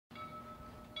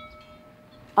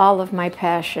All of my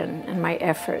passion and my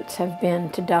efforts have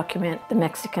been to document the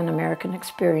Mexican-American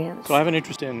experience. So I have an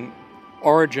interest in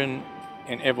origin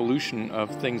and evolution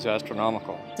of things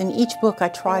astronomical. In each book I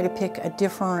try to pick a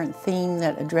different theme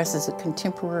that addresses a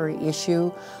contemporary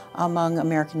issue among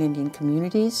American Indian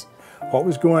communities. What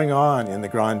was going on in the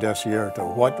Gran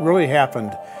Desierto? What really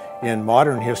happened in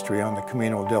modern history on the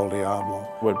Camino del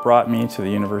Diablo? What brought me to the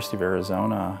University of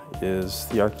Arizona is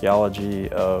the archaeology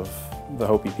of the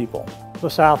Hopi people. The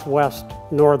southwest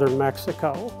northern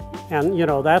Mexico. And you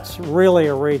know, that's really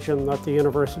a region that the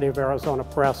University of Arizona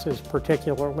Press is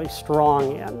particularly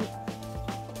strong in.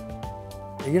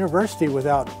 A university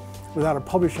without a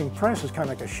publishing press is kind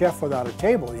of like a chef without a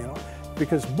table, you know,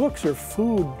 because books are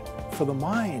food for the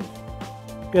mind.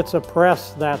 It's a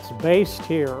press that's based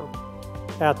here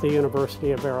at the University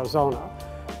of Arizona.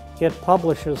 It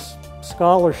publishes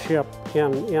scholarship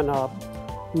in a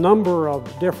number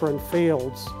of different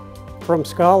fields from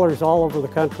scholars all over the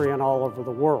country and all over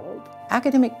the world.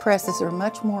 Academic presses are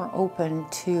much more open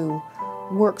to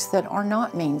works that are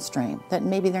not mainstream, that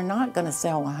maybe they're not going to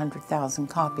sell 100,000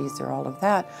 copies or all of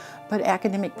that, but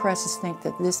academic presses think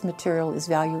that this material is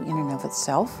value in and of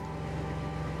itself.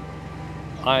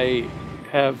 I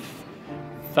have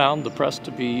found the press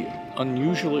to be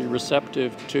unusually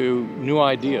receptive to new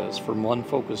ideas, from one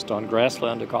focused on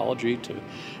grassland ecology to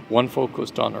one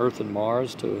focused on Earth and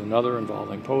Mars to another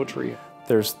involving poetry.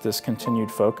 There's this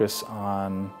continued focus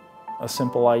on a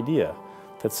simple idea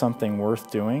that something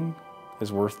worth doing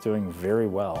is worth doing very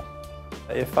well.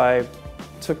 If I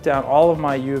took down all of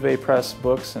my U of A Press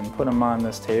books and put them on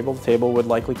this table, the table would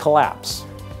likely collapse.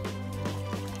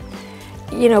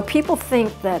 You know, people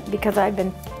think that because I've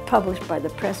been published by the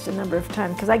press a number of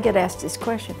times, because I get asked this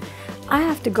question, I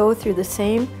have to go through the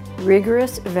same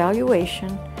rigorous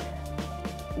evaluation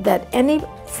that any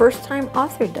first-time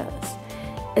author does.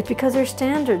 It's because their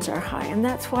standards are high, and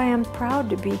that's why I'm proud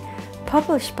to be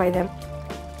published by them.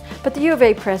 But the U of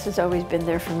A Press has always been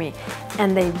there for me,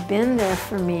 and they've been there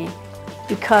for me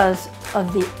because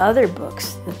of the other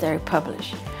books that they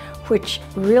publish, which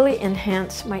really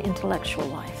enhance my intellectual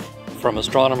life. From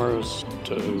astronomers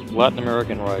to Latin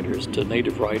American writers to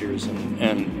native writers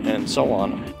and so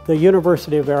on. The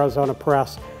University of Arizona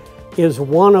Press is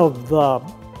one of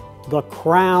the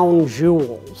crown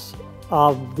jewels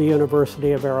of the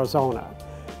University of Arizona.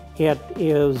 It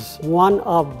is one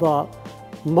of the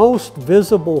most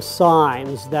visible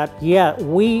signs that, yeah,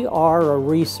 we are a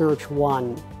Research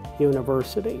One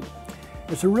university.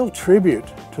 It's a real tribute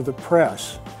to the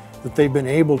press that they've been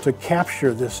able to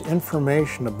capture this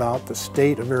information about the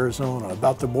state of Arizona,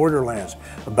 about the borderlands,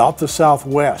 about the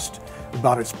Southwest,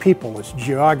 about its people, its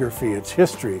geography, its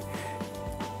history.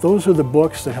 Those are the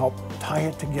books that help tie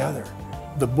it together.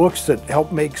 The books that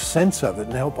help make sense of it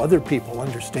and help other people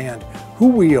understand who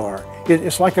we are.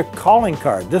 It's like a calling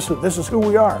card. This is who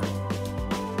we are.